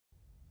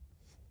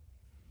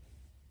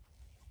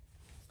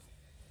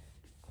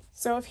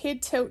So if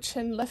head tilt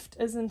chin lift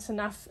isn't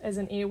enough as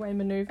an airway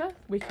maneuver,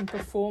 we can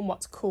perform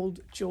what's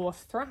called jaw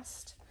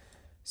thrust.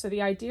 So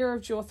the idea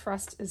of jaw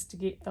thrust is to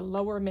get the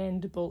lower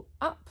mandible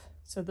up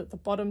so that the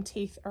bottom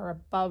teeth are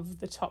above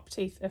the top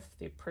teeth if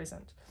they're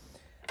present.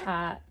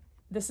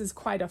 This is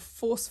quite a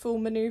forceful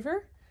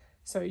maneuver,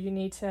 so you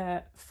need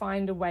to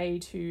find a way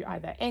to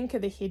either anchor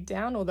the head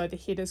down, although the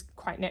head is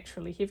quite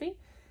naturally heavy,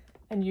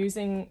 and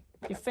using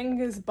your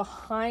fingers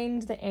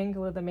behind the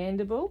angle of the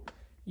mandible,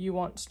 you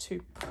want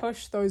to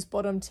push those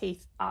bottom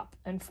teeth up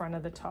in front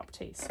of the top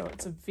teeth. So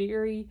it's a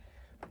very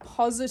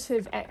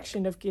positive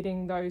action of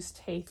getting those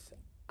teeth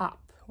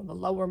up, or the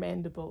lower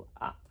mandible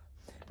up.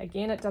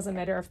 Again, it doesn't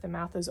matter if the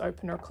mouth is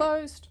open or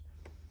closed,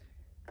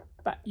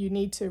 but you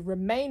need to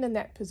remain in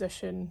that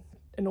position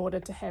in order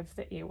to have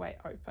the airway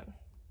open.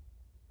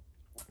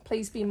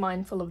 Please be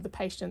mindful of the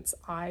patient's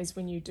eyes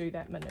when you do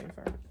that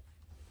maneuver.